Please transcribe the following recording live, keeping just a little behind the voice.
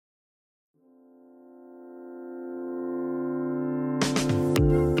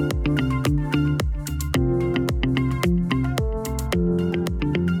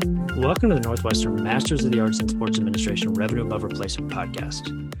Welcome to the Northwestern Masters of the Arts in Sports Administration Revenue Above Replacement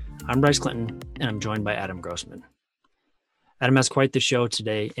podcast. I'm Bryce Clinton, and I'm joined by Adam Grossman. Adam has quite the show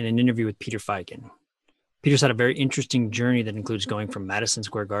today in an interview with Peter Feigin. Peter's had a very interesting journey that includes going from Madison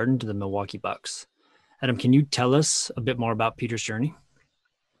Square Garden to the Milwaukee Bucks. Adam, can you tell us a bit more about Peter's journey?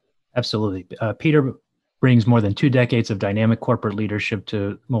 Absolutely. Peter brings more than 2 decades of dynamic corporate leadership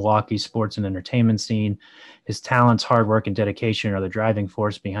to Milwaukee's sports and entertainment scene. His talents, hard work, and dedication are the driving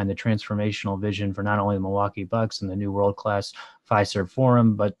force behind the transformational vision for not only the Milwaukee Bucks and the new world-class Fiserv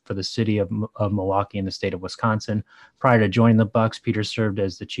Forum, but for the city of Milwaukee and the state of Wisconsin. Prior to joining the Bucks, Peter served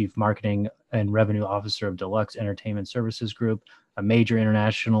as the chief marketing and revenue officer of Deluxe Entertainment Services Group, a major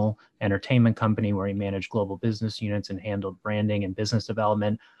international entertainment company where he managed global business units and handled branding and business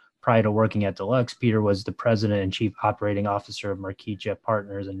development. Prior to working at Deluxe, Peter was the president and chief operating officer of Marquis Jet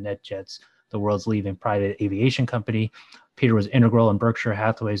Partners and NetJets, the world's leading private aviation company. Peter was integral in Berkshire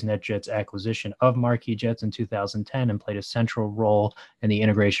Hathaway's NetJets acquisition of Marquis Jets in 2010 and played a central role in the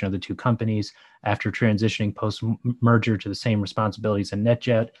integration of the two companies. After transitioning post-merger to the same responsibilities in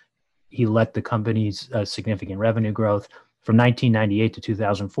NetJet, he led the company's significant revenue growth. From 1998 to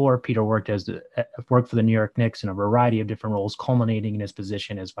 2004, Peter worked for the New York Knicks in a variety of different roles, culminating in his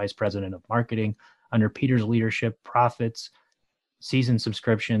position as vice president of marketing. Under Peter's leadership, profits, season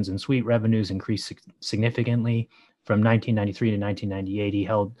subscriptions, and suite revenues increased significantly. From 1993 to 1998, he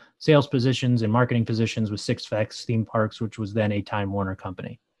held sales positions and marketing positions with Six Flags Theme Parks, which was then a Time Warner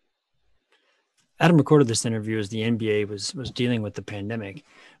company. Adam recorded this interview as the NBA was dealing with the pandemic,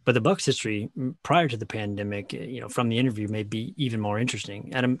 but the Bucks' history prior to the pandemic, from the interview may be even more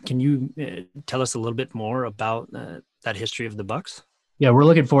interesting. Adam, can you tell us a little bit more about that history of the Bucks? Yeah, we're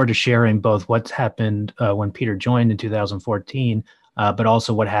looking forward to sharing both what's happened when Peter joined in 2014, but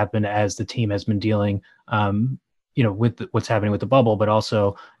also what happened as the team has been dealing with what's happening with the bubble, but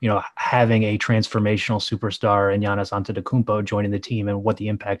also, having a transformational superstar in Giannis Antetokounmpo joining the team and what the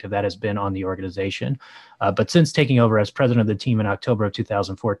impact of that has been on the organization. But since taking over as president of the team in October of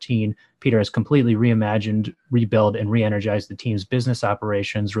 2014, Peter has completely reimagined, rebuilt, and re-energized the team's business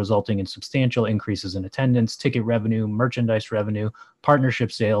operations, resulting in substantial increases in attendance, ticket revenue, merchandise revenue,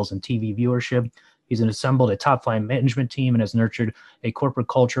 partnership sales, and TV viewership. He's assembled a top-flight management team and has nurtured a corporate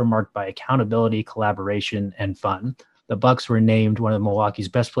culture marked by accountability, collaboration, and fun. The Bucks were named one of Milwaukee's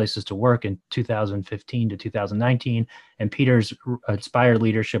best places to work in 2015 to 2019, and Peter's inspired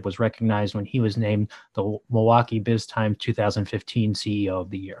leadership was recognized when he was named the Milwaukee BizTime 2015 CEO of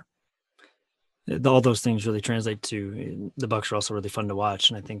the Year. All those things really translate to the Bucks are also really fun to watch,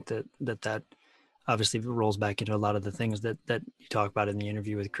 and I think that obviously rolls back into a lot of the things that you talk about in the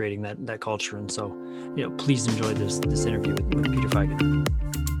interview with creating that culture. And so, please enjoy this interview with Peter Feigin.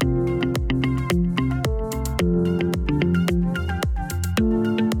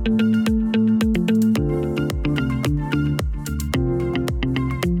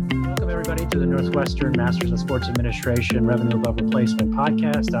 Welcome everybody to the Northwestern Masters of Sports Administration Revenue Above Replacement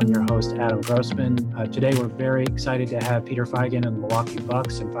podcast. I'm your host, Adam Grossman. Today we're very excited to have Peter Feigin of the Milwaukee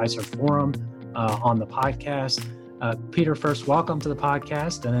Bucks and Fiserv Forum on the podcast. Peter, first, welcome to the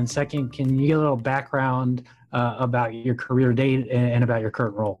podcast. And then second, can you give a little background about your career date and about your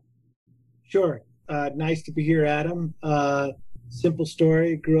current role? Sure. Nice to be here, Adam. Simple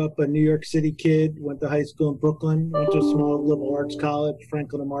story. Grew up a New York City kid, went to high school in Brooklyn, went to a small liberal arts college,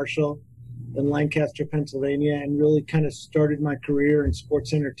 Franklin and Marshall, in Lancaster, Pennsylvania, and really kind of started my career in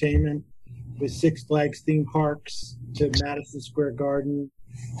sports entertainment with Six Flags Theme Parks to Madison Square Garden,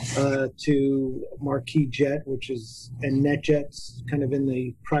 to Marquis Jet, and NetJets, kind of in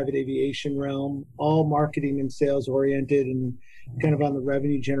the private aviation realm, all marketing and sales oriented and kind of on the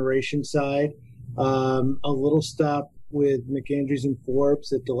revenue generation side. A little stop with McAndrews and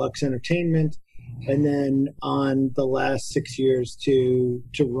Forbes at Deluxe Entertainment, and then on the last 6 years to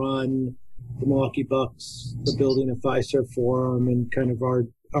run the Milwaukee Bucks, the building of Fiserv Forum, and kind of our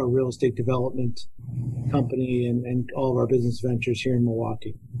real estate development company and all of our business ventures here in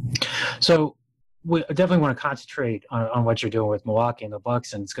Milwaukee. So we definitely want to concentrate on what you're doing with Milwaukee and the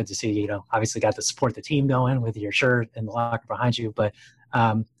Bucks, and it's good to see you obviously got to support the team going with your shirt and the locker behind you. But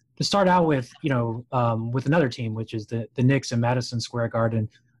to start out with, with another team, which is the Knicks in Madison Square Garden,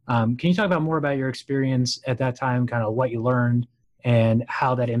 can you talk about more about your experience at that time, kind of what you learned and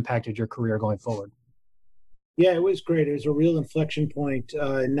how that impacted your career going forward? Yeah, it was great. It was a real inflection point.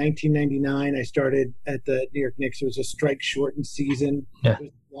 In 1999, I started at the New York Knicks. It was a strike-shortened season. Yeah. It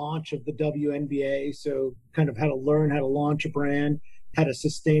was the launch of the WNBA, so kind of how to learn how to launch a brand, how to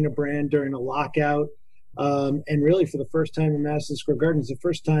sustain a brand during a lockout. And really, for the first time in Madison Square Garden, it's the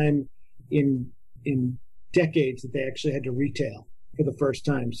first time in decades that they actually had to retail. for the first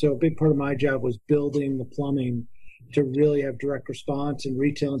time. So a big part of my job was building the plumbing to really have direct response and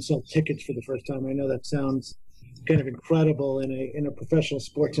retail and sell tickets for the first time. I know that sounds kind of incredible in a professional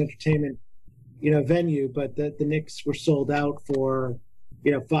sports entertainment, venue, but the Knicks were sold out for,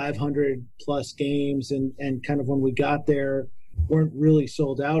 500 plus games, and kind of when we got there weren't really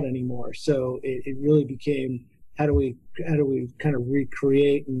sold out anymore. So it really became, how do we kind of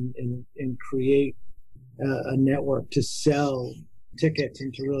recreate and create a network to sell tickets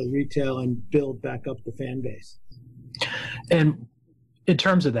and to really retail and build back up the fan base. And in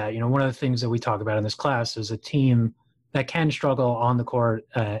terms of that, one of the things that we talk about in this class is a team that can struggle on the court,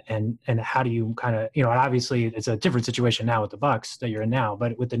 and how do you kind of, obviously it's a different situation now with the Bucks that you're in now,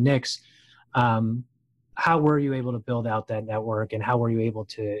 but with the Knicks, how were you able to build out that network, and how were you able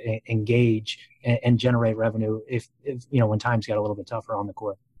to engage and generate revenue if when times got a little bit tougher on the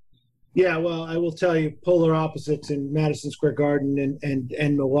court? Yeah, well, I will tell you, polar opposites in Madison Square Garden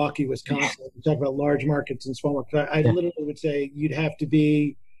and Milwaukee, Wisconsin. We talk about large markets and small markets. I literally would say you'd have to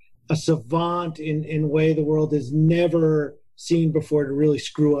be a savant in a way the world has never seen before to really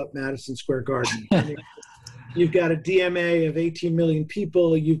screw up Madison Square Garden. I mean, you've got a DMA of 18 million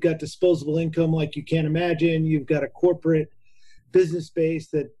people. You've got disposable income like you can't imagine. You've got a corporate business base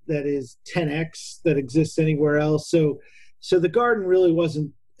that is 10x that exists anywhere else. So the Garden really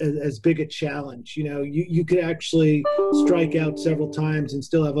wasn't as big a challenge. You could actually strike out several times and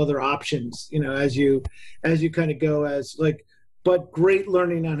still have other options, as you kind of go but great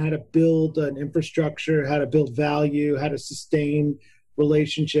learning on how to build an infrastructure, how to build value, how to sustain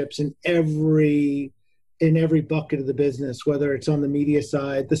relationships in every bucket of the business, whether it's on the media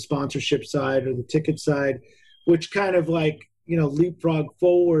side, the sponsorship side, or the ticket side, which kind of leapfrog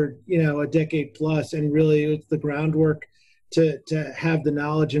forward, a decade plus, and really it's the groundwork to have the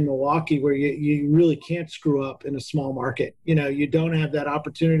knowledge in Milwaukee where you really can't screw up in a small market. You don't have that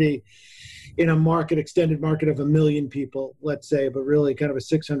opportunity in a extended market of 1 million people, let's say, but really kind of a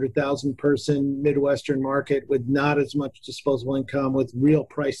 600,000 person Midwestern market with not as much disposable income, with real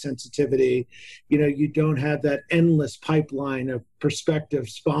price sensitivity. You don't have that endless pipeline of prospective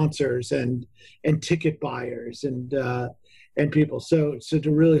sponsors and ticket buyers and people. So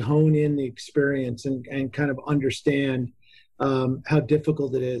to really hone in the experience and kind of understand how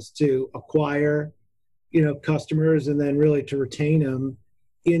difficult it is to acquire, customers, and then really to retain them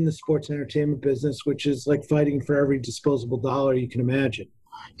in the sports and entertainment business, which is like fighting for every disposable dollar you can imagine.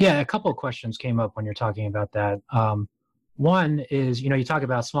 Yeah, a couple of questions came up when you're talking about that. One is, you talk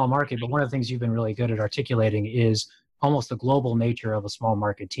about small market, but one of the things you've been really good at articulating is almost the global nature of a small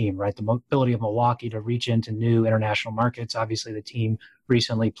market team, right? The ability of Milwaukee to reach into new international markets. Obviously, the team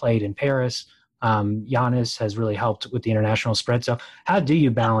recently played in Paris. Giannis has really helped with the international spread. So how do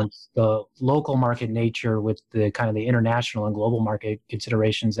you balance the local market nature with the kind of the international and global market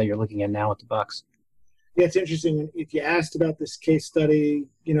considerations that you're looking at now with the Bucks? Yeah, it's interesting. If you asked about this case study,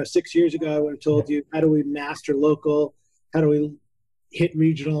 6 years ago, I would have told you, how do we master local? How do we hit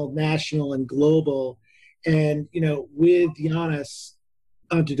regional, national, and global? And, with Giannis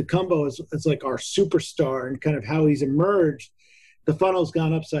Antetokounmpo as like our superstar and kind of how he's emerged, the funnel's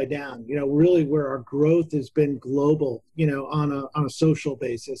gone upside down, really where our growth has been global, on a social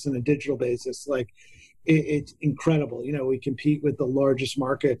basis and a digital basis. Like it's incredible. We compete with the largest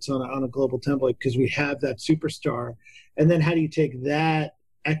markets on a global template because we have that superstar. And then how do you take that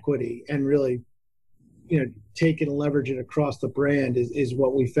equity and really, take it and leverage it across the brand is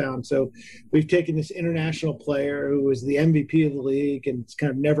what we found. So we've taken this international player who was the MVP of the league, and it's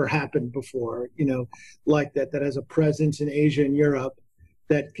kind of never happened before, like that has a presence in Asia and Europe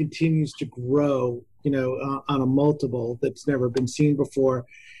that continues to grow, on a multiple that's never been seen before,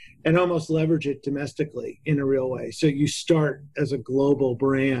 and almost leverage it domestically in a real way. So you start as a global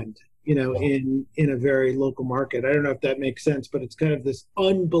brand, in a very local market. I don't know if that makes sense, but it's kind of this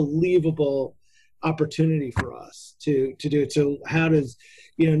unbelievable opportunity for us to do it. So how does,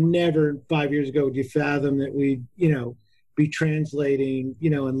 never 5 years ago would you fathom that we'd, be translating,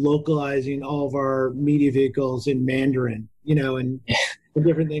 and localizing all of our media vehicles in Mandarin, and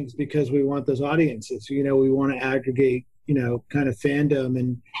different things, because we want those audiences, we want to aggregate, kind of fandom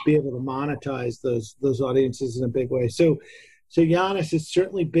and be able to monetize those audiences in a big way. So Giannis has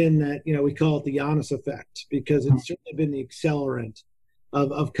certainly been that, we call it the Giannis effect, because it's certainly been the accelerant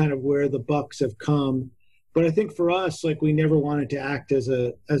of kind of where the Bucks have come. But I think for us, like, we never wanted to act as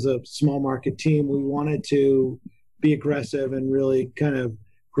a small market team. We wanted to be aggressive and really kind of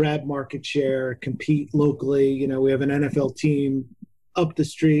grab market share, compete locally. We have an NFL team up the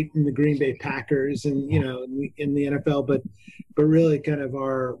street in the Green Bay Packers and, in the NFL, but really kind of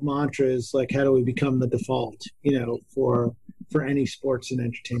our mantra is like, how do we become the default, for for any sports and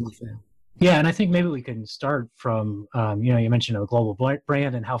entertainment fan. Yeah, and I think maybe we can start from, you mentioned a global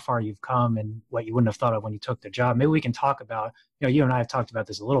brand and how far you've come and what you wouldn't have thought of when you took the job. Maybe we can talk about, you and I have talked about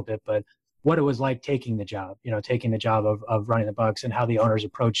this a little bit, but what it was like taking the job of running the Bucks and how the owners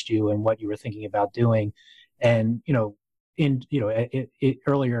approached you and what you were thinking about doing. And,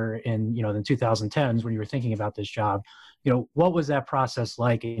 earlier in, the 2010s when you were thinking about this job, what was that process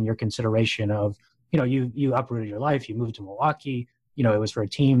like in your consideration of, you uprooted your life, you moved to Milwaukee, it was for a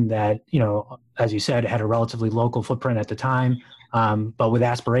team that, as you said, had a relatively local footprint at the time, but with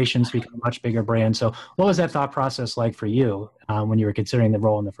aspirations to become a much bigger brand. So what was that thought process like for you when you were considering the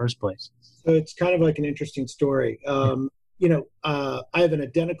role in the first place? So it's kind of like an interesting story. I have an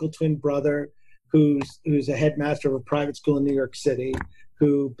identical twin brother who's a headmaster of a private school in New York City,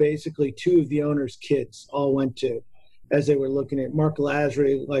 who basically two of the owner's kids all went to, as they were looking at. Mark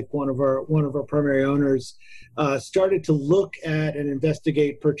Lasry, like one of our primary owners, started to look at and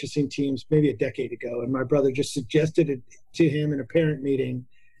investigate purchasing teams maybe a decade ago. And my brother just suggested it to him in a parent meeting.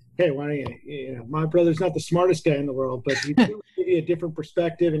 Hey, why don't you, my brother's not the smartest guy in the world, but he give you a different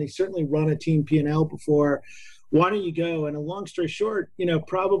perspective, and he certainly run a team P&L before. Why don't you go? And a long story short,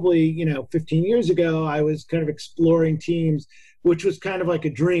 probably, 15 years ago, I was kind of exploring teams, which was kind of like a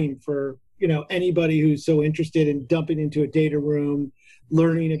dream for, anybody who's so interested in dumping into a data room,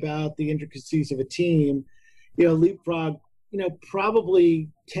 learning about the intricacies of a team. Leapfrog, probably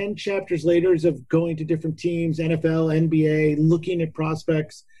 10 chapters later of going to different teams, NFL, NBA, looking at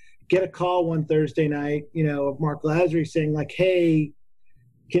prospects, get a call one Thursday night, of Mark Lasry saying like, hey,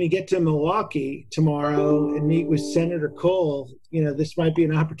 can you get to Milwaukee tomorrow and meet with Senator Cole? This might be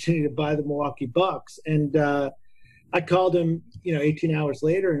an opportunity to buy the Milwaukee Bucks. And I called him, 18 hours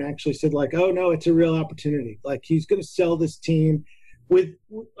later and actually said like, oh no, it's a real opportunity. Like he's going to sell this team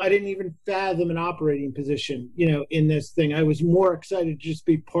I didn't even fathom an operating position, in this thing. I was more excited to just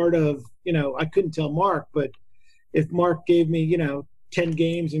be part of, I couldn't tell Mark, but if Mark gave me, 10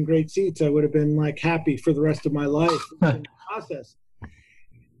 games and great seats, I would have been like happy for the rest of my life in the process.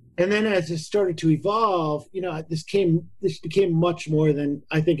 And then as it started to evolve, this became much more than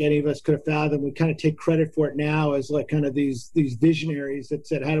I think any of us could have fathomed. We kind of take credit for it now as like kind of these visionaries that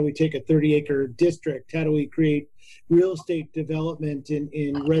said, how do we take a 30-acre district? How do we create real estate development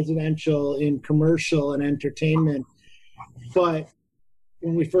in residential, in commercial, and entertainment? But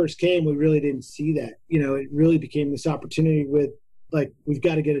when we first came, we really didn't see that. It really became this opportunity with like, we've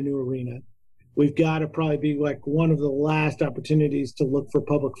got to get a new arena. We've got to probably be like one of the last opportunities to look for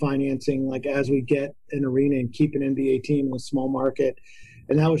public financing, like as we get an arena and keep an NBA team in a small market.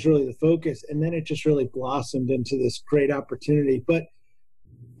 And that was really the focus. And then it just really blossomed into this great opportunity. But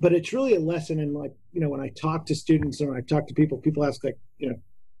it's really a lesson in like, when I talk to students and when I talk to people ask like,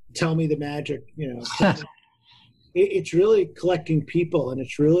 tell me the magic, it's really collecting people, and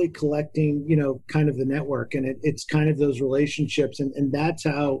it's really collecting, kind of the network. And it's kind of those relationships. And that's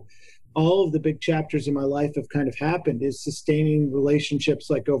how all of the big chapters in my life have kind of happened, is sustaining relationships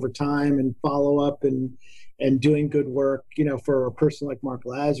like over time and follow up and doing good work, for a person like Mark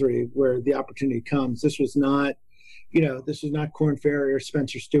Lasry, where the opportunity comes. This was not Korn Ferry or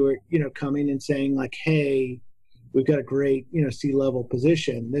Spencer Stewart, coming and saying like, hey, we've got a great, C-level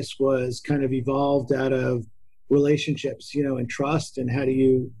position. This was kind of evolved out of relationships, and trust, and how do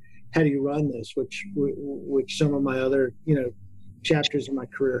you run this, which some of my other, chapters in my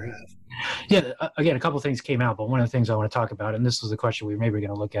career have. Yeah, again, a couple of things came out, but one of the things I want to talk about, and this was the question we maybe going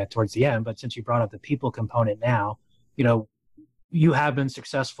to look at towards the end, but since you brought up the people component now, you have been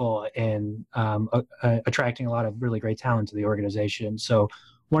successful in attracting a lot of really great talent to the organization. So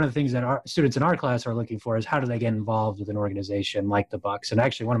one of the things that our students in our class are looking for is how do they get involved with an organization like the Bucks? And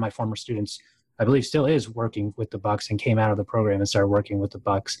actually, one of my former students, I believe, still is working with the Bucks and came out of the program and started working with the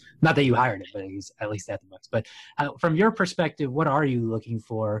Bucks. Not that you hired him, but he's at least at the Bucks. But from your perspective, what are you looking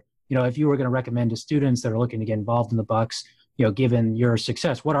for? If you were going to recommend to students that are looking to get involved in the Bucks, given your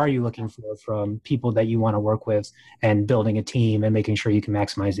success, what are you looking for from people that you want to work with and building a team and making sure you can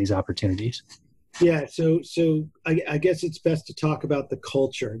maximize these opportunities? Yeah, so I guess it's best to talk about the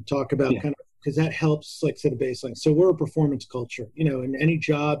culture and talk about kind of, because that helps like set a baseline. So we're a performance culture, in any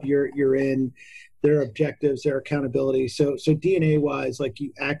job you're in, there are objectives, there are accountability. So DNA wise, like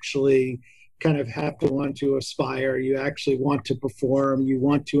you actually kind of have to want to aspire, you actually want to perform, you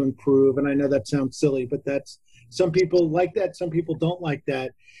want to improve. And I know that sounds silly, but that's, some people like that, some people don't like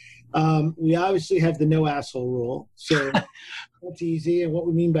that. We obviously have the no asshole rule. So that's easy. And what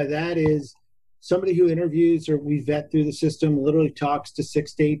we mean by that is somebody who interviews or we vet through the system literally talks to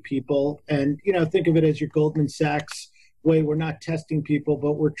 6 to 8 people. And, think of it as your Goldman Sachs way. We're not testing people,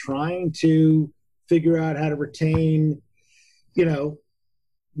 but we're trying to figure out how to retain you know,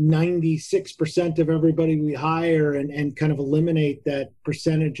 96% of everybody we hire and kind of eliminate that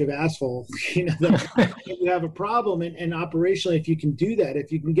percentage of asshole, you know, that you have a problem. And operationally, if you can do that,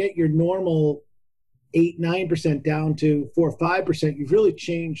 if you can get your normal 8-9% down to 4-5%, you've really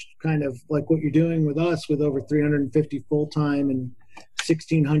changed kind of like what you're doing with us with over 350 full-time and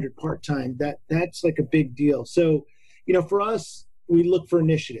 1,600 part-time. That's like a big deal. So, you know, for us, we look for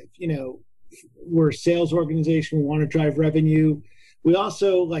initiative. You know, we're a sales organization. We want to drive revenue. We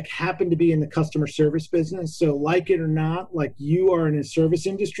also like happen to be in the customer service business. So like it or not, like you are in a service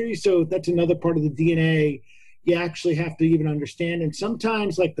industry. So that's another part of the DNA you actually have to even understand. And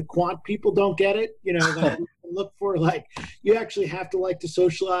sometimes like the quant people don't get it, you know, like look for like, you actually have to like to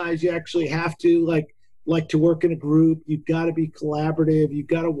socialize. You actually have to like to work in a group. You've got to be collaborative. You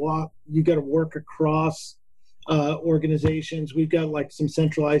got to work across organizations. We've got like some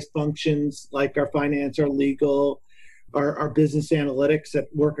centralized functions like our finance, our legal, our business analytics that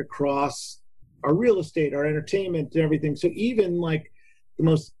work across our real estate, our entertainment, and everything. So even like the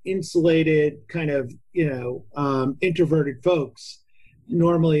most insulated kind of, you know, introverted folks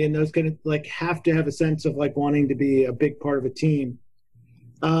normally in those kind of like have to have a sense of like wanting to be a big part of a team.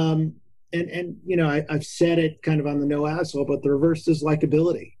 And you know, I've said it kind of on the no asshole, but the reverse is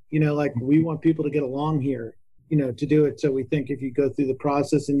likability. You know, like we want people to get along here, you know, to do it. So we think if you go through the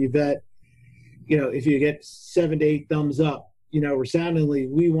process and you vet, you know, if you get 7 to 8 thumbs up, you know, resoundingly,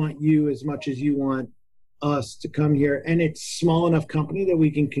 we want you as much as you want us to come here. And it's small enough company that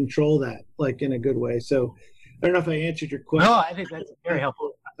we can control that like in a good way. So I don't know if I answered your question. No, I think that's very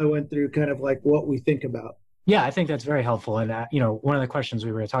helpful. I went through kind of like what we think about. Yeah, I think that's very helpful. And, you know, one of the questions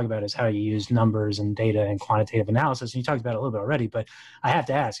we were talking about is how you use numbers and data and quantitative analysis. And you talked about it a little bit already, but I have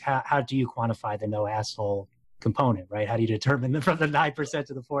to ask, how do you quantify the no asshole component, right? How do you determine from the 9%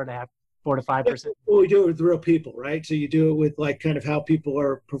 to the 4.5%? 4 to 5%? Well, we do it with real people, right? So you do it with like kind of how people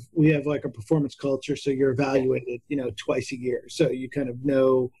are, we have like a performance culture. So you're evaluated, you know, twice a year. So you kind of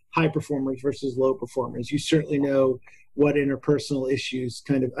know high performers versus low performers. You certainly know what interpersonal issues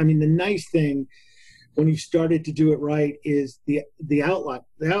kind of, I mean, the nice thing when you started to do it right is the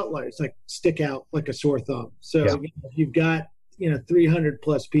outliers like stick out like a sore thumb. So you know, if you've got, you know, 300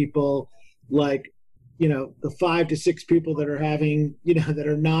 plus people, like, you know, the 5 to 6 people that are having, you know, that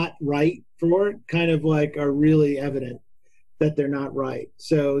are not right for it kind of like are really evident that they're not right.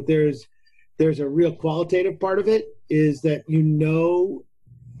 So there's a real qualitative part of it is that you know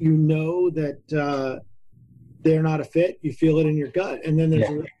that they're not a fit. You feel it in your gut. And then there's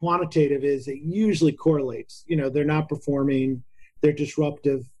a quantitative is it usually correlates. You know, they're not performing, they're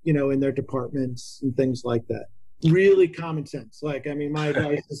disruptive, you know, in their departments and things like that. Really common sense. Like, I mean, my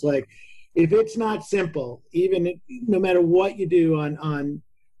advice is like, if it's not simple, no matter what you do on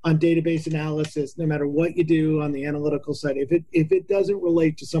database analysis, no matter what you do on the analytical side, if it doesn't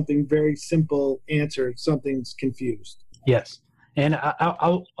relate to something very simple answer, something's confused. Yes. And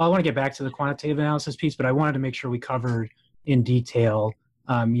I want to get back to the quantitative analysis piece, but I wanted to make sure we covered in detail.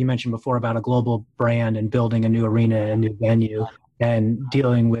 You mentioned before about a global brand and building a new arena and a new venue and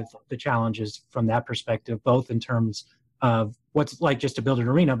dealing with the challenges from that perspective, both in terms of what's like just to build an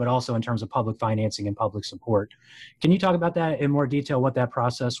arena, but also in terms of public financing and public support. Can you talk about that in more detail, what that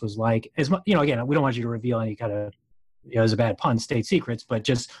process was like? As you know, again, we don't want you to reveal any kind of, you know, it was a bad pun, state secrets, but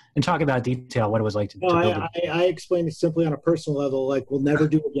just and talk about detail, what it was like to build it. I explained it simply on a personal level, like we'll never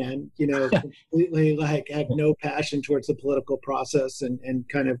do again, you know, completely like have no passion towards the political process and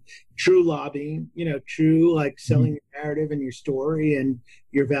kind of true lobbying, you know, true like selling your narrative and your story and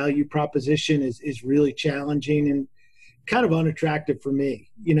your value proposition is really challenging and kind of unattractive for me,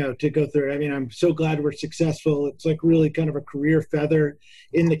 you know, to go through it. I mean, I'm so glad we're successful. It's like really kind of a career feather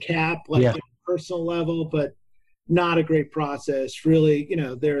in the cap, like at a personal level, but not a great process. Really, you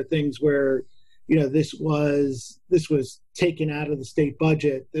know, there are things where, you know, this was taken out of the state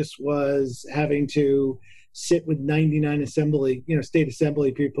budget. This was having to sit with 99 state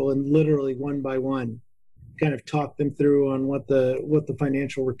assembly people and literally one by one kind of talk them through on what the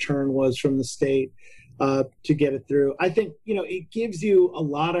financial return was from the state. To get it through. I think, you know, it gives you a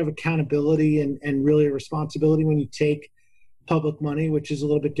lot of accountability and really a responsibility when you take public money, which is a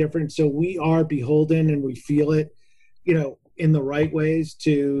little bit different. So we are beholden and we feel it, you know, in the right ways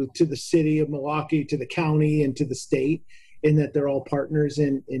to the city of Milwaukee, to the county and to the state, in that they're all partners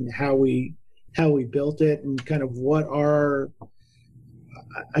in how we built it and kind of what our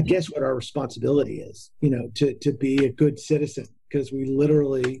responsibility is, you know, to be a good citizen, because we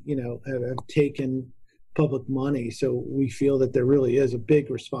literally, you know, have taken public money. So we feel that there really is a big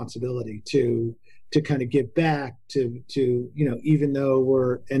responsibility to kind of give back to even though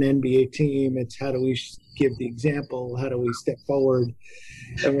we're an NBA team, it's how do we give the example? How do we step forward?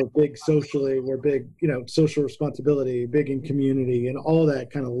 And we're big socially, we're big, social responsibility, big in community, and all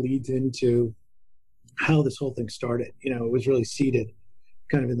that kind of leads into how this whole thing started. It was really seeded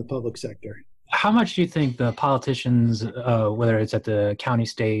kind of in the public sector. How much do you think the politicians, whether it's at the county,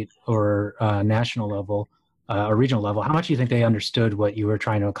 state, or national level, or regional level, how much do you think they understood what you were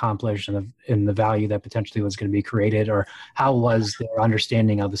trying to accomplish and the value that potentially was going to be created, or how was their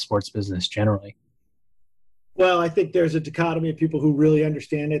understanding of the sports business generally? Well, I think there's a dichotomy of people who really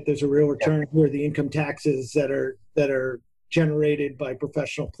understand it. There's a real return here, the income taxes that are generated by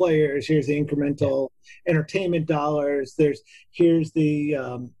professional players. Here's the incremental entertainment dollars. Here's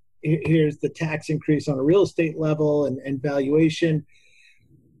the tax increase on a real estate level and valuation.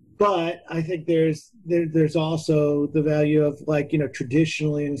 But I think there's also the value of,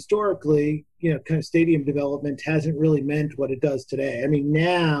 traditionally and historically, kind of stadium development hasn't really meant what it does today. I mean,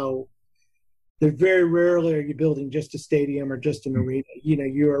 now very rarely are you building just a stadium or just an arena.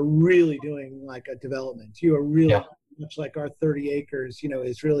 You are really doing like a development. You are really much like our 30 acres,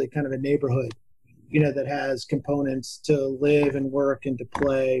 is really kind of a neighborhood, that has components to live and work and to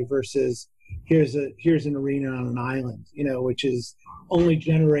play versus here's an arena on an island, which is only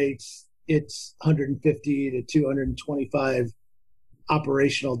generates its 150 to 225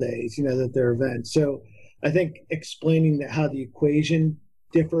 operational days, that they're events. So I think explaining how the equation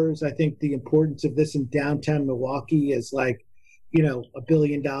differs, I think the importance of this in downtown Milwaukee is $1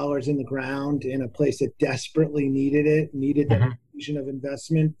 billion in the ground in a place that desperately needed that infusion of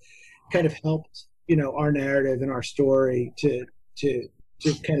investment, kind of helped, our narrative and our story to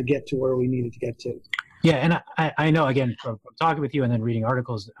kind of get to where we needed to get to. Yeah, and I know, again, from talking with you and then reading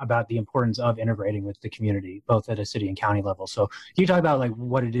articles about the importance of integrating with the community, both at a city and county level. So can you talk about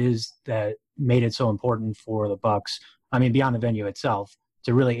what it is that made it so important for the Bucks, I mean, beyond the venue itself,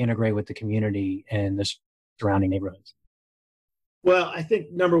 to really integrate with the community and the surrounding neighborhoods? Well, I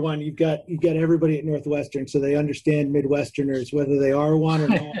think number one, you've got everybody at Northwestern, so they understand Midwesterners, whether they are one or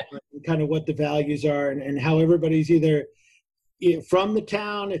not, and kind of what the values are, and how everybody's either from the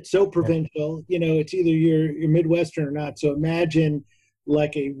town. It's so provincial, it's either you're Midwestern or not. So imagine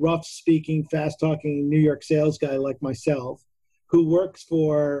like a rough speaking, fast talking New York sales guy like myself, who works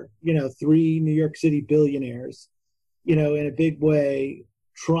for 3 New York City billionaires, in a big way,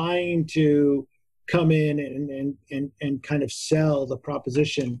 trying to come in and kind of sell the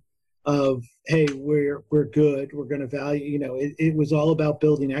proposition of, hey, we're good, we're going to value, it was all about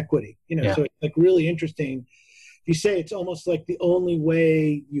building equity, so it's like really interesting. You say it's almost like the only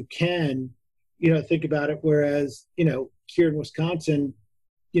way you can, think about it. Whereas, here in Wisconsin,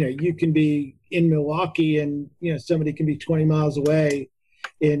 you can be in Milwaukee and, somebody can be 20 miles away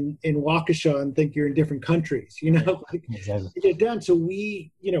in Waukesha and think you're in different countries, Exactly. to get done. So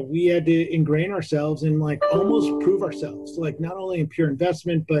we had to ingrain ourselves and almost prove ourselves, not only in pure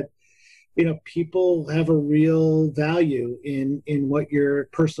investment, but, people have a real value in what your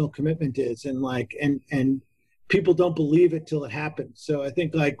personal commitment is. And people don't believe it till it happens. So I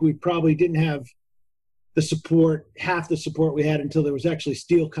think we probably didn't have half the support we had until there was actually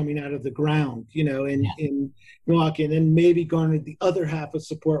steel coming out of the ground, in Milwaukee, and then maybe garnered the other half of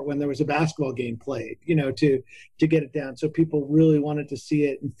support when there was a basketball game played, to get it down. So people really wanted to see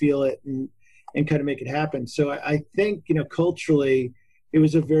it and feel it and kind of make it happen. So I think, culturally, it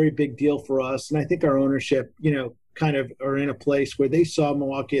was a very big deal for us. And I think our ownership, kind of are in a place where they saw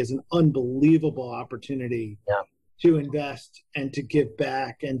Milwaukee as an unbelievable opportunity to invest and to give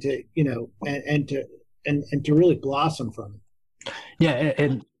back and to, and to really blossom from it. Yeah.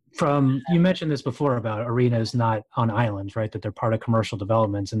 And you mentioned this before about arenas not on islands, right? That they're part of commercial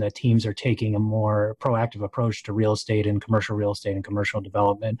developments and that teams are taking a more proactive approach to real estate and commercial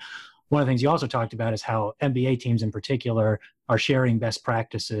development. One of the things you also talked about is how NBA teams in particular are sharing best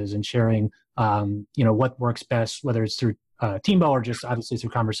practices and sharing, what works best, whether it's through team ball or just obviously through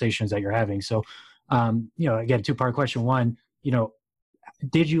conversations that you're having. So, again, 2-part question. One,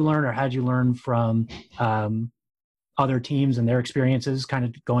 did you learn or had you learned from other teams and their experiences kind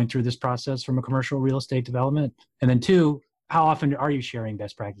of going through this process from a commercial real estate development? And then 2, how often are you sharing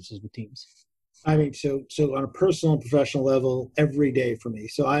best practices with teams? I mean, so on a personal and professional level, every day for me.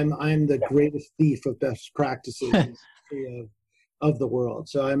 So I'm the greatest thief of best practices of the world.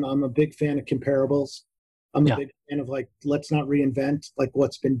 So I'm a big fan of comparables. I'm a big fan of let's not reinvent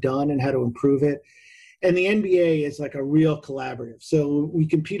what's been done and how to improve it. And the NBA is a real collaborative. So we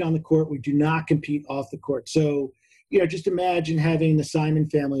compete on the court. We do not compete off the court. So, just imagine having the Simon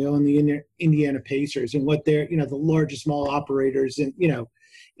family own the Indiana Pacers and what they're, the largest mall operators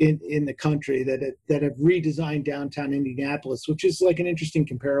in the country that have redesigned downtown Indianapolis, which is like an interesting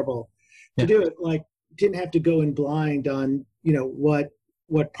comparable. To do it, like, didn't have to go in blind on,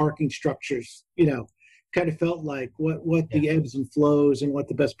 what parking structures, kind of felt like, what the ebbs and flows and what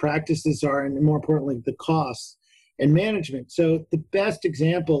the best practices are, and more importantly, the costs and management. So the best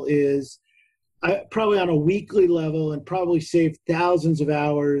example is, I probably on a weekly level, and probably saved thousands of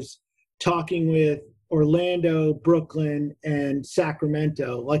hours talking with Orlando, Brooklyn, and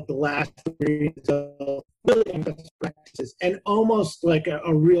Sacramento, like the last 3 years of really best practices, and almost like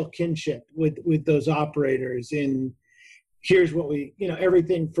a real kinship with those operators. In here's what we,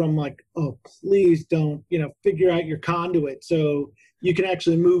 everything from like, oh, please don't, figure out your conduit so you can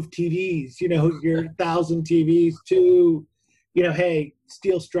actually move TVs, your 1,000 TVs to, hey,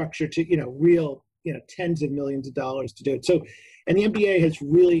 steel structure to, real, tens of millions of dollars to do it. So, and the NBA has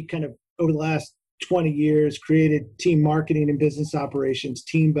really kind of over the last 20 years created team marketing and business operations,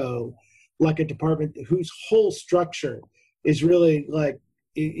 Teambo, like a department whose whole structure is really like,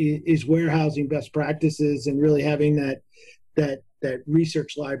 is warehousing best practices and really having that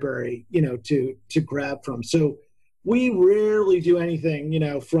research library, to grab from. So we rarely do anything,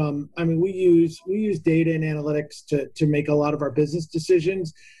 we use data and analytics to make a lot of our business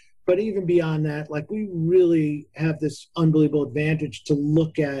decisions. But even beyond that, like, we really have this unbelievable advantage to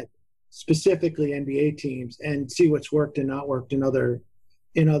look at specifically NBA teams and see what's worked and not worked in other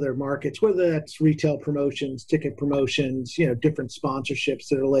markets, whether that's retail promotions, ticket promotions, different sponsorships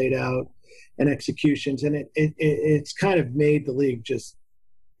that are laid out and executions. And it's kind of made the league just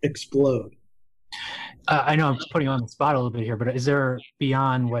explode. I know I'm putting you on the spot a little bit here, but is there,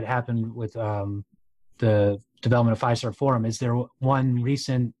 beyond what happened with the development of Five-Star Forum, is there one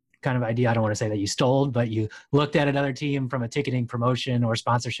recent kind of idea, I don't want to say that you stole, but you looked at another team from a ticketing, promotion, or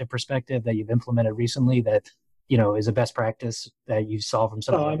sponsorship perspective that you've implemented recently that, is a best practice that you saw from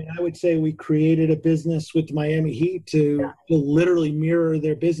someone? I would say we created a business with the Miami Heat to literally mirror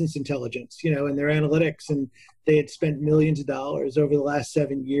their business intelligence, and their analytics. And they had spent millions of dollars over the last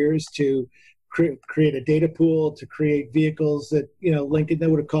 7 years to create a data pool, to create vehicles that, Lincoln, that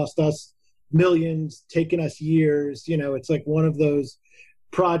would have cost us millions, taken us years. It's like one of those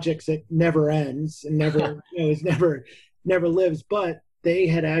projects that never ends and never, is never lives. But they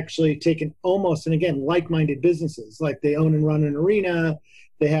had actually taken almost, and again, like-minded businesses, like they own and run an arena,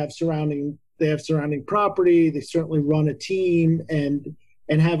 they have surrounding property, they certainly run a team and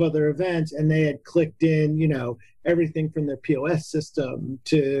have other events, and they had clicked in, everything from their POS system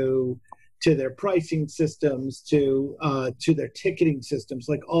to their pricing systems to their ticketing systems,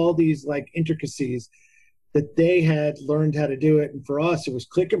 like all these like intricacies that they had learned how to do it. And for us, it was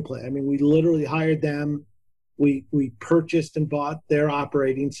click and play. We literally hired them. We purchased and bought their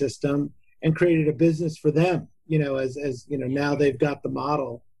operating system and created a business for them, as now they've got the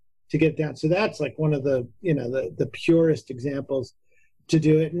model to get down. So that's like one of the, the purest examples to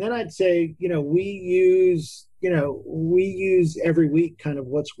do it. And then I'd say, we use every week kind of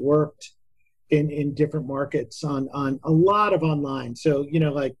what's worked in different markets on a lot of online. So,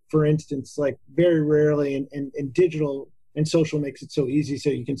 like, for instance, like very rarely in digital and social makes it so easy so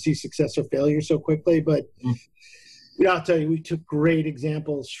you can see success or failure so quickly. But I'll tell you, we took great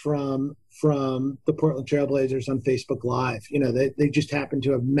examples from the Portland Trailblazers on Facebook Live. They just happened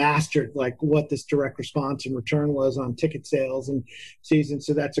to have mastered like what this direct response and return was on ticket sales and seasons.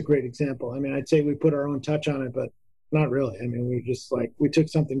 So that's a great example. I'd say we put our own touch on it, but not really. We just we took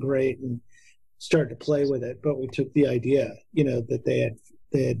something great and started to play with it, but we took the idea, that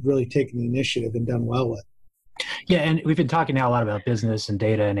they had really taken the initiative and done well with. Yeah, and we've been talking now a lot about business and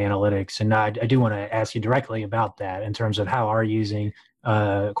data and analytics, and I do want to ask you directly about that in terms of how are you using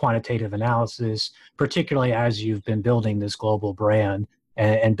quantitative analysis, particularly as you've been building this global brand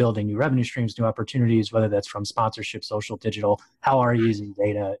and building new revenue streams, new opportunities, whether that's from sponsorship, social, digital. How are you using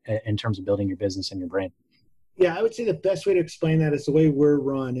data in terms of building your business and your brand? Yeah, I would say the best way to explain that is the way we're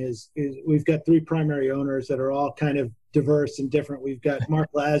run is we've got 3 primary owners that are all kind of diverse and different. We've got Mark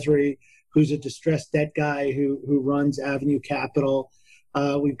Lazary, who's a distressed debt guy who runs Avenue Capital.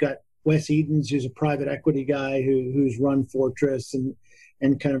 We've got Wes Edens, who's a private equity guy who's run Fortress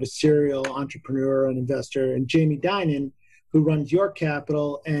and kind of a serial entrepreneur and investor, and Jamie Dinan, who runs York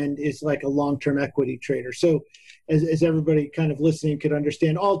Capital and is like a long-term equity trader. So as everybody kind of listening could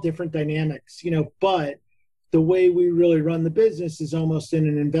understand, all different dynamics, but the way we really run the business is almost in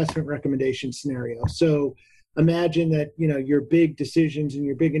an investment recommendation scenario. So imagine that, your big decisions and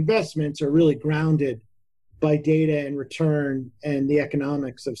your big investments are really grounded by data and return and the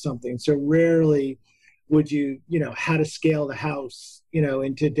economics of something. So rarely would you, how to scale the house,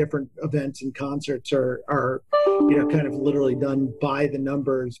 into different events and concerts are kind of literally done by the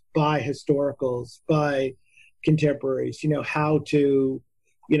numbers, by historicals, by contemporaries, how to,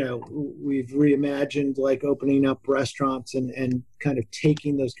 we've reimagined like opening up restaurants and kind of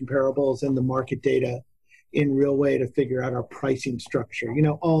taking those comparables and the market data in real way to figure out our pricing structure,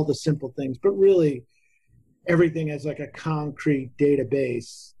 all the simple things, but really everything as like a concrete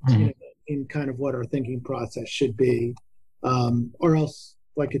database, in kind of what our thinking process should be, or else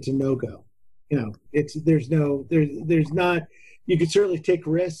like it's a no-go. There's not, you can certainly take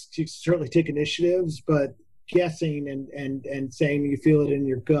risks, you can certainly take initiatives, but guessing and saying you feel it in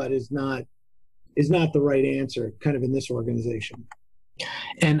your gut is not the right answer kind of in this organization.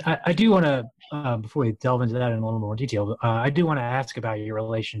 And I do want to, before we delve into that in a little more detail, I do want to ask about your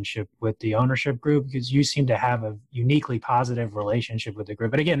relationship with the ownership group, because you seem to have a uniquely positive relationship with the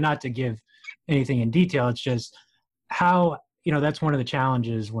group. But again, not to give anything in detail, it's just how, that's one of the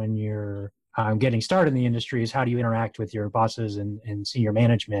challenges when you're getting started in the industry is how do you interact with your bosses and senior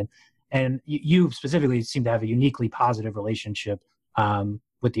management. And you specifically seem to have a uniquely positive relationship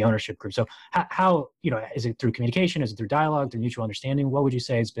with the ownership group. So how, is it through communication? Is it through dialogue, through mutual understanding? What would you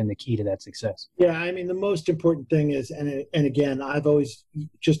say has been the key to that success? Yeah, I mean, the most important thing is, and again, I've always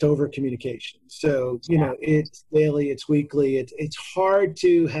just over communication. So, it's daily, it's weekly. It's hard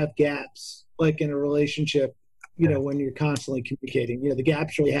to have gaps like in a relationship, when you're constantly communicating. The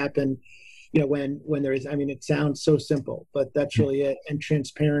gaps really happen, when there is, I mean, it sounds so simple, but that's really it. And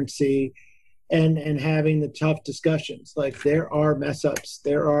transparency and having the tough discussions. Like there are mess ups,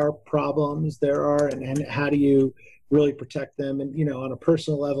 there are problems, and how do you really protect them? And, on a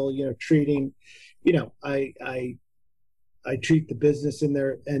personal level, treating, I treat the business and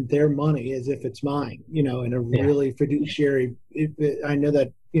their money as if it's mine, in a really fiduciary, I know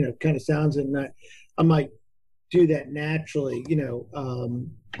that, kind of sounds, and I might do that naturally,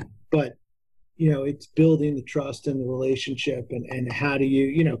 but it's building the trust and the relationship and how do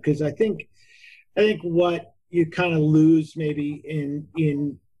you, because I think what you kind of lose maybe in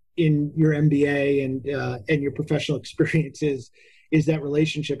your MBA and your professional experiences is that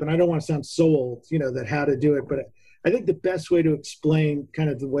relationship. And I don't want to sound so old, that how to do it, but I think the best way to explain kind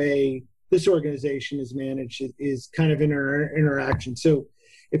of the way this organization is managed is kind of in our interaction. So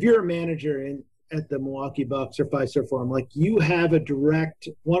if you're a manager at the Milwaukee Bucks or Fiserv Forum, like you have a direct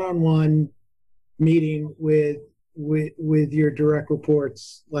one-on-one meeting with your direct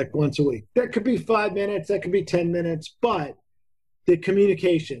reports like once a week. That could be 5 minutes, that could be 10 minutes, but the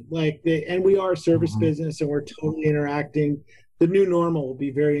communication, and we are a service business and we're totally interacting. The new normal will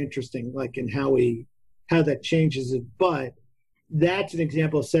be very interesting, like in how that changes it. But that's an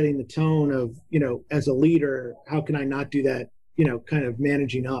example of setting the tone of, as a leader, how can I not do that, kind of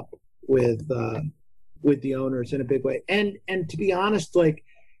managing up with the owners in a big way. And to be honest,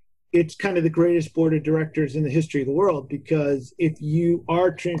 it's kind of the greatest board of directors in the history of the world, because if you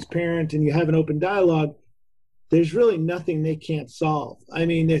are transparent and you have an open dialogue, there's really nothing they can't solve. I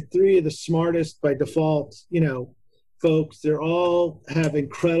mean, they're three of the smartest by default, folks. They're all have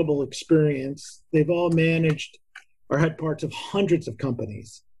incredible experience. They've all managed or had parts of hundreds of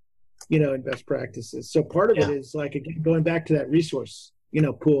companies, in best practices. So part of it is again, going back to that resource,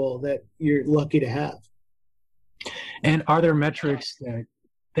 pool that you're lucky to have. And are there metrics that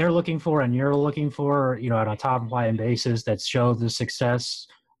they're looking for and you're looking for, on a top line basis that show the success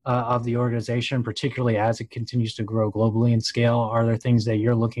of the organization, particularly as it continues to grow globally in scale? Are there things that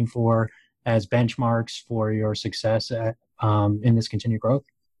you're looking for as benchmarks for your success in this continued growth?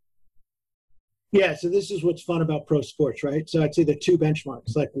 Yeah, so this is what's fun about pro sports, right? So I'd say the two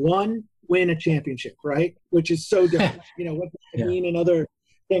benchmarks, one, win a championship, right? Which is so different. What does that mean in other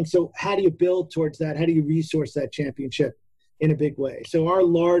things? So how do you build towards that? How do you resource that championship in a big way? So our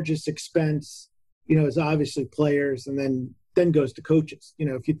largest expense, is obviously players, and then goes to coaches.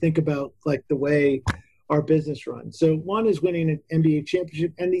 If you think about the way our business runs. So one is winning an NBA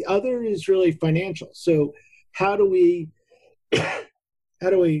championship, and the other is really financial. So how do we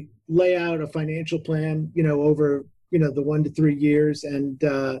lay out a financial plan, over, the 1 to 3 years and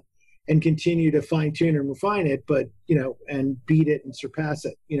continue to fine tune and refine it, but, and beat it and surpass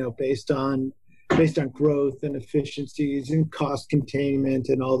it, based on growth and efficiencies and cost containment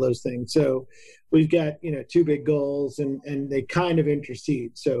and all those things. So we've got, two big goals and they kind of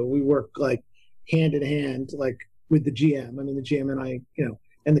intercede. So we work hand in hand, with the GM. I mean, the GM and I,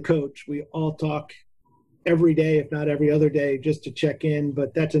 and the coach, we all talk every day, if not every other day, just to check in.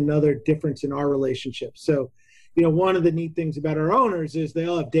 But that's another difference in our relationship. So, one of the neat things about our owners is they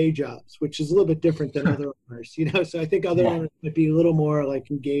all have day jobs, which is a little bit different than other owners, So I think other owners might be a little more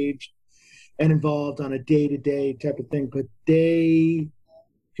engaged and involved on a day-to-day type of thing, but they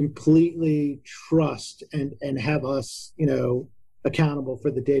completely trust and have us, accountable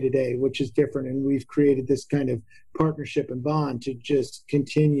for the day-to-day, which is different. And we've created this kind of partnership and bond to just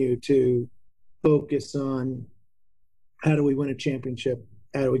continue to focus on how do we win a championship?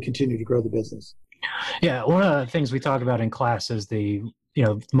 How do we continue to grow the business? Yeah, one of the things we talk about in class is the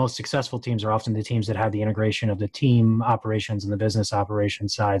most successful teams are often the teams that have the integration of the team operations and the business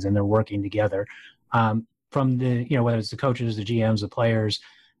operations sides, and they're working together. From the, whether it's the coaches, the GMs, the players,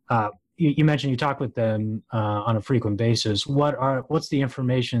 you mentioned you talk with them on a frequent basis. What's the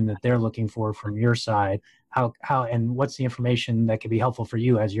information that they're looking for from your side? How and what's the information that can be helpful for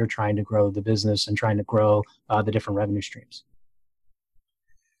you as you're trying to grow the business and trying to grow the different revenue streams?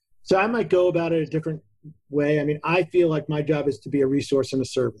 So I might go about it a different way. I mean, I feel like my job is to be a resource and a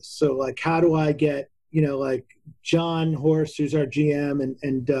service. So like, how do I get, like John Horst, who's our GM,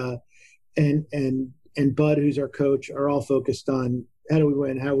 and Bud, who's our coach, are all focused on how do we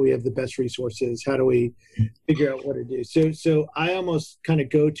win, how do we have the best resources, how do we figure out what to do. So I almost kind of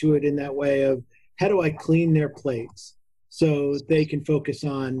go to it in that way of how do I clean their plates so they can focus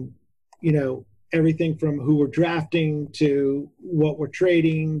on, everything from who we're drafting to what we're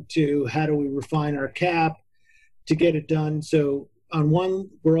trading to how do we refine our cap to get it done. So on one,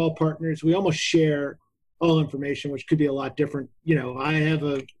 we're all partners. We almost share all information, which could be a lot different. I have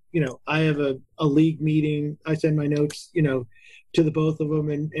a league meeting. I send my notes, to the both of them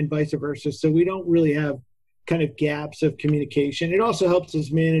and vice versa. So we don't really have kind of gaps of communication. It also helps us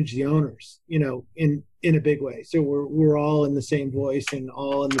manage the owners, in a big way. So we're all in the same voice and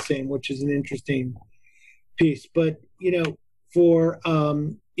all in the same, which is an interesting piece. But for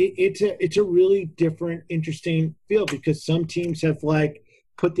it's a really different, interesting field because some teams have like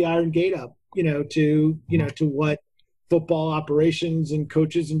put the iron gate up, to what football operations and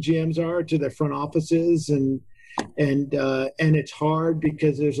coaches and GMs are to their front offices and it's hard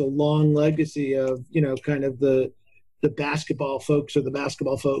because there's a long legacy of kind of the basketball folks are the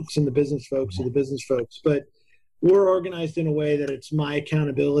basketball folks and the business folks are the business folks. But we're organized in a way that it's my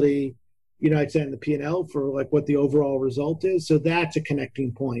accountability, I'd say in the P&L for like what the overall result is. So that's a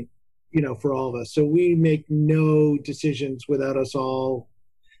connecting point, for all of us. So we make no decisions without us all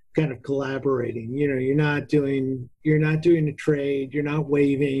kind of collaborating. You're not doing a trade, you're not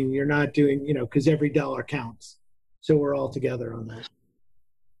waiving, you're not doing, because every dollar counts. So we're all together on that.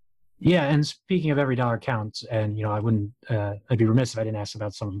 Yeah, and speaking of every dollar counts, and I wouldn't, I'd be remiss if I didn't ask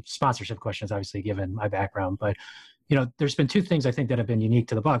about some sponsorship questions, obviously given my background. But there's been two things I think that have been unique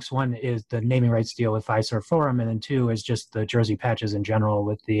to the Bucks. One is the naming rights deal with Fiserv Forum, and then two is just the jersey patches in general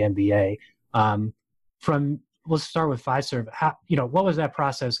with the NBA. Let's start with Fiserv. What was that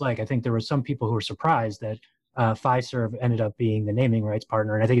process like? I think there were some people who were surprised that Fiserv ended up being the naming rights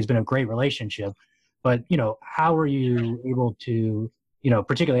partner, and I think it's been a great relationship. But how were you able to,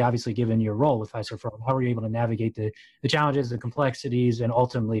 particularly obviously given your role with Fiserv Forum, how were you able to navigate the challenges, the complexities, and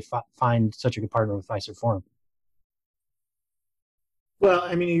ultimately find such a good partner with Fiserv Forum? Well,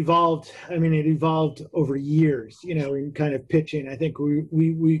 it evolved over years, in kind of pitching. I think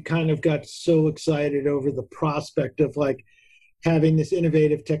we kind of got so excited over the prospect of like having this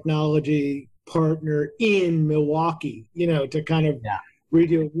innovative technology partner in Milwaukee, to kind of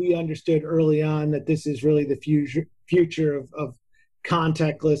redo. We understood early on that this is really the future of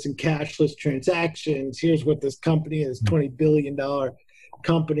contactless and cashless transactions. Here's what this company is, $20 billion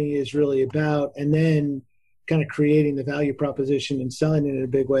company is really about. And then kind of creating the value proposition and selling it in a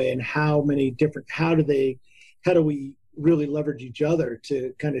big way, and how do we really leverage each other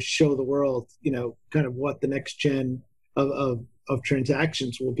to kind of show the world, kind of what the next gen of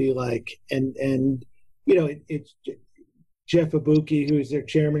transactions will be like. And it's Jeff Ibuki, who is their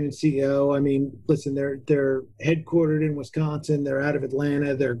chairman and CEO. I mean, listen, they're headquartered in Wisconsin. They're out of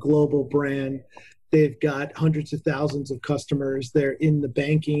Atlanta. They're a global brand. They've got hundreds of thousands of customers. They're in the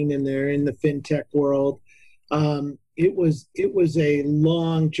banking and they're in the fintech world. It was a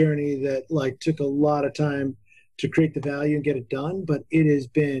long journey that like took a lot of time to create the value and get it done, but it has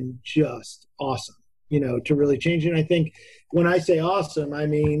been just awesome, to really change it. And I think when I say awesome, I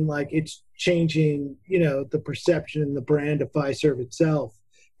mean like it's changing, the perception and the brand of Fiserv itself,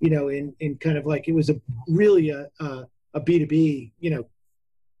 in kind of like it was really a B2B,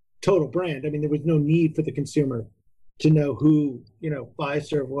 total brand. I mean, there was no need for the consumer to know who,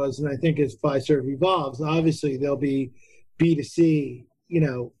 Fiserv was. And I think as Fiserv evolves, obviously there'll be B2C,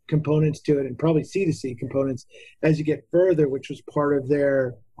 components to it, and probably C2C components as you get further, which was part of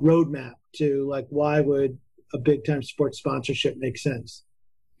their roadmap to like, why would a big time sports sponsorship make sense?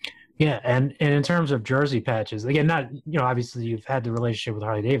 Yeah. And in terms of jersey patches, again, not, obviously you've had the relationship with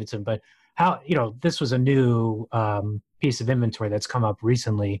Harley Davidson, but this was a new piece of inventory that's come up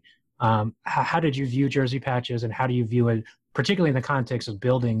recently. How did you view jersey patches, and how do you view it, particularly in the context of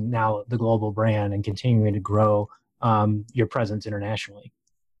building now the global brand and continuing to grow your presence internationally?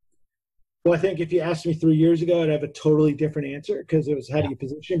 Well, I think if you asked me 3 years ago, I'd have a totally different answer, because it was how do you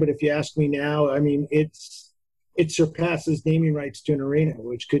position. But if you ask me now, I mean, it surpasses naming rights to an arena,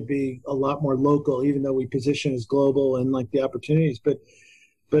 which could be a lot more local, even though we position as global and like the opportunities.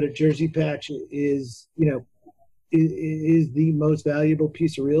 But a jersey patch is the most valuable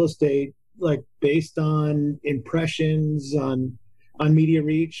piece of real estate, like based on impressions, on media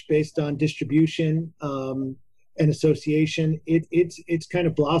reach, based on distribution, and association. It's kind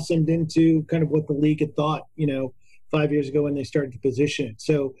of blossomed into kind of what the league had thought, 5 years ago when they started to position it.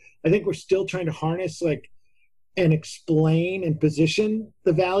 So I think we're still trying to harness and explain and position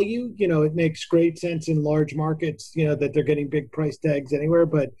the value. It makes great sense in large markets, that they're getting big price tags anywhere.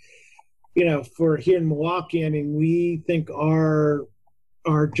 But, for here in Milwaukee, I mean, we think our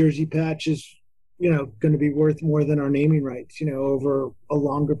jersey patch is, going to be worth more than our naming rights, over a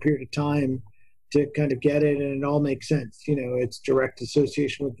longer period of time to kind of get it. And it all makes sense. It's direct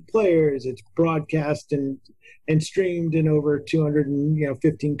association with the players. It's broadcast and streamed in over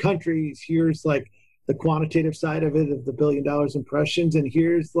 215 countries. Here's the quantitative side of it, of the $1 billion impressions. And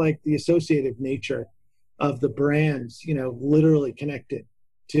here's the associative nature of the brands, literally connected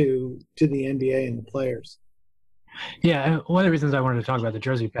to the NBA and the players. Yeah, one of the reasons I wanted to talk about the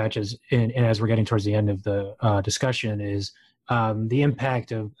jersey patches, and as we're getting towards the end of the discussion, is the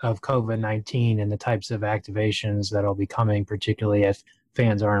impact of COVID-19 and the types of activations that'll be coming, particularly if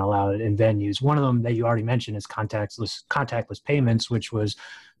fans aren't allowed in venues. One of them that you already mentioned is contactless payments, which was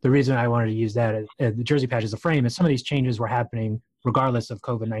the reason I wanted to use that the jersey patch as a frame. Is some of these changes were happening regardless of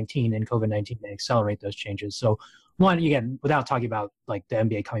COVID-19, and COVID-19 may accelerate those changes. So one, again, without talking about the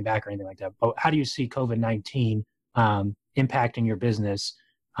NBA coming back or anything like that, but how do you see COVID-19 impacting your business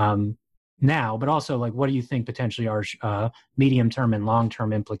now, but also what do you think potentially are medium-term and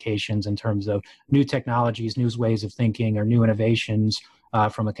long-term implications in terms of new technologies, new ways of thinking, or new innovations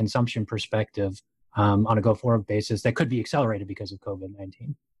from a consumption perspective on a go-forward basis that could be accelerated because of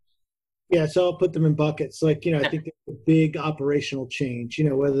COVID-19? Yeah, so I'll put them in buckets. I think there's a big operational change,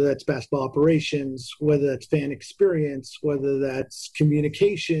 whether that's basketball operations, whether that's fan experience, whether that's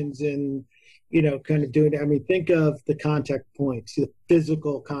communications, and kind of doing it. I mean, think of the contact points, the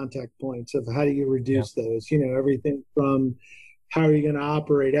physical contact points of how do you reduce those, everything from how are you going to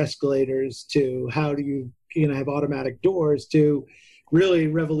operate escalators to how do you have automatic doors, to really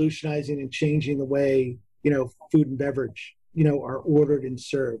revolutionizing and changing the way, food and beverage, are ordered and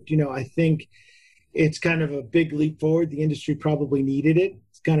served. I think it's kind of a big leap forward. The industry probably needed it.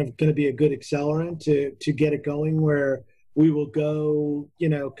 It's kind of going to be a good accelerant to get it going, where we will go,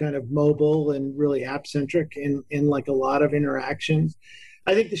 kind of mobile and really app-centric in a lot of interactions.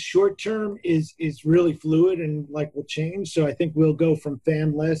 I think the short term is really fluid and will change. So I think we'll go from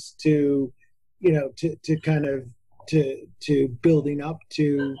fanless to building up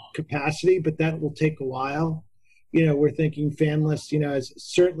to capacity, but that will take a while. We're thinking fanless, as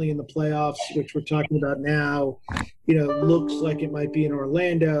certainly in the playoffs, which we're talking about now, looks like it might be in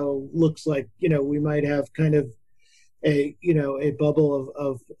Orlando, looks like, we might have kind of a bubble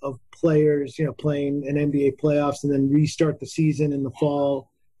of players, playing an NBA playoffs and then restart the season in the fall,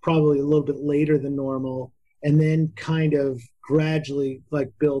 probably a little bit later than normal, and then kind of gradually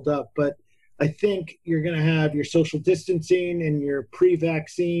build up. But I think you're going to have your social distancing and your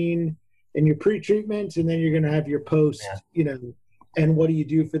pre-vaccine and your pre-treatment, and then you're going to have your post, and what do you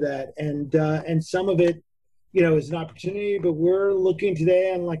do for that? And some of it, is an opportunity, but we're looking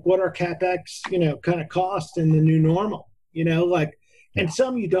today on what our CapEx, kind of cost in the new normal, and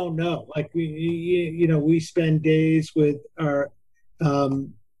some you don't know. We spend days with our, our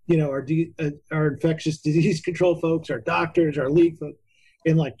infectious disease control folks, our doctors, our league folks,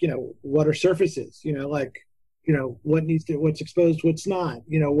 and what are surfaces, what's exposed, what's not,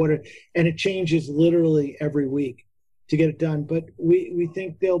 and it changes literally every week to get it done. But we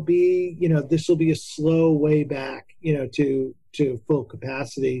think there'll be, this will be a slow way back, to full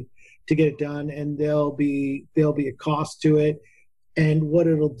capacity to get it done. And there'll be a cost to it. And what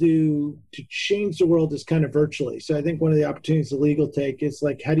it'll do to change the world is kind of virtually. So I think one of the opportunities the league will take is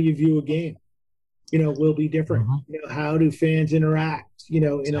how do you view a game? Will be different. Mm-hmm. How do fans interact,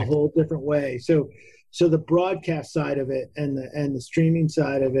 in a whole different way. So the broadcast side of it and the streaming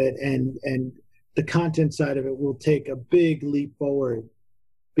side of it and the content side of it will take a big leap forward,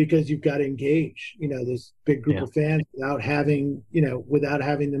 because you've got to engage, this big group of fans without having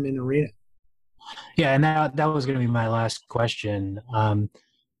them in arena. Yeah, and that was going to be my last question.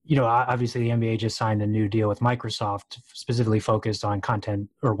 obviously the NBA just signed a new deal with Microsoft, specifically focused on content,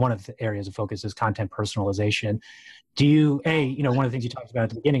 or one of the areas of focus is content personalization. Do you, one of the things you talked about at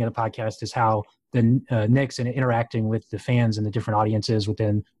the beginning of the podcast is how the Knicks and interacting with the fans and the different audiences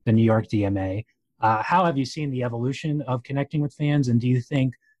within the New York DMA. How have you seen the evolution of connecting with fans? And do you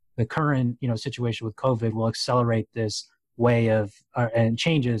think the current, situation with COVID will accelerate this way of, and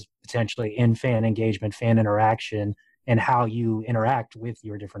changes potentially in fan engagement, fan interaction, and how you interact with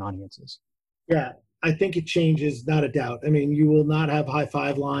your different audiences? Yeah, I think it changes, not a doubt. I mean, you will not have high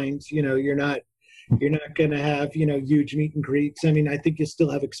five lines. You're not going to have, huge meet and greets. I mean, I think you still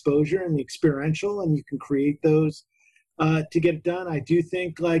have exposure and the experiential, and you can create those to get it done. I do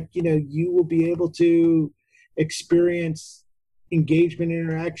think you will be able to experience engagement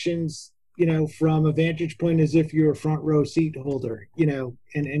interactions, from a vantage point as if you're a front row seat holder,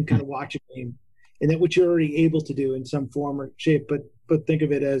 and kind of watch a game. And that what you're already able to do in some form or shape, but think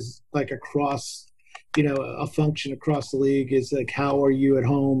of it as like across, a function across the league is like, how are you at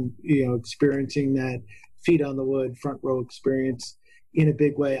home, experiencing that feet on the wood, front row experience in a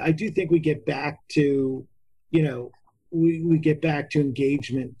big way. I do think we get back to, we get back to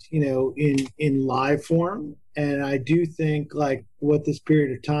engagement, in live form. And I do think like what this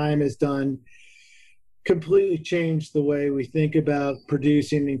period of time has done completely changed the way we think about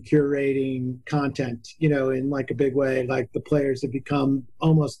producing and curating content, in like a big way. Like the players have become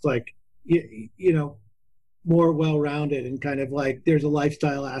almost like, more well-rounded, and kind of like there's a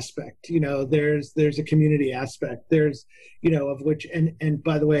lifestyle aspect, there's a community aspect, there's, of which, and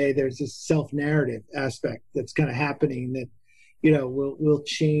by the way, there's this self-narrative aspect that's kind of happening that, will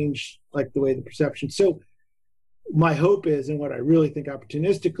change like the way the perception. So my hope is, and what I really think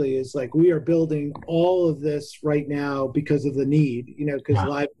opportunistically is, like, we are building all of this right now because of the need, because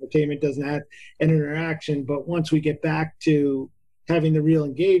live entertainment doesn't have an interaction. But once we get back to having the real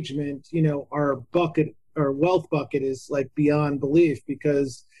engagement, our wealth bucket is like beyond belief,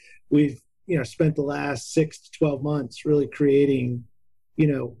 because we've, spent the last 6 to 12 months really creating,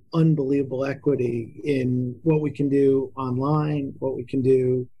 unbelievable equity in what we can do online, what we can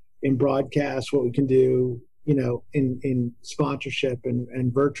do in broadcast, what we can do, in sponsorship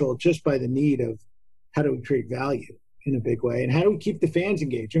and virtual, just by the need of how do we create value in a big way, and how do we keep the fans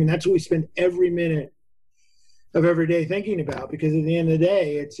engaged? I mean, that's what we spend every minute of every day thinking about, because at the end of the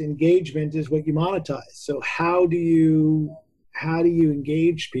day, it's engagement is what you monetize. So how do you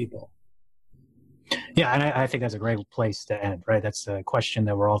engage people? Yeah, and I think that's a great place to end, right? That's a question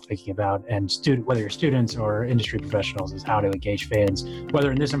that we're all thinking about, and whether you're students or industry professionals, is how to engage fans,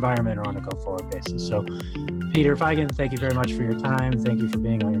 whether in this environment or on a go-forward basis. So, Peter Feigin, thank you very much for your time. Thank you for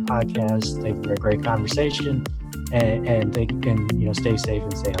being on your podcast. Thank you for a great conversation, and stay safe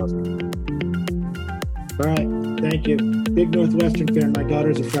and stay healthy. All right, thank you. Big Northwestern fan. My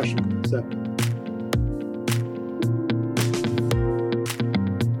daughter's a freshman, so.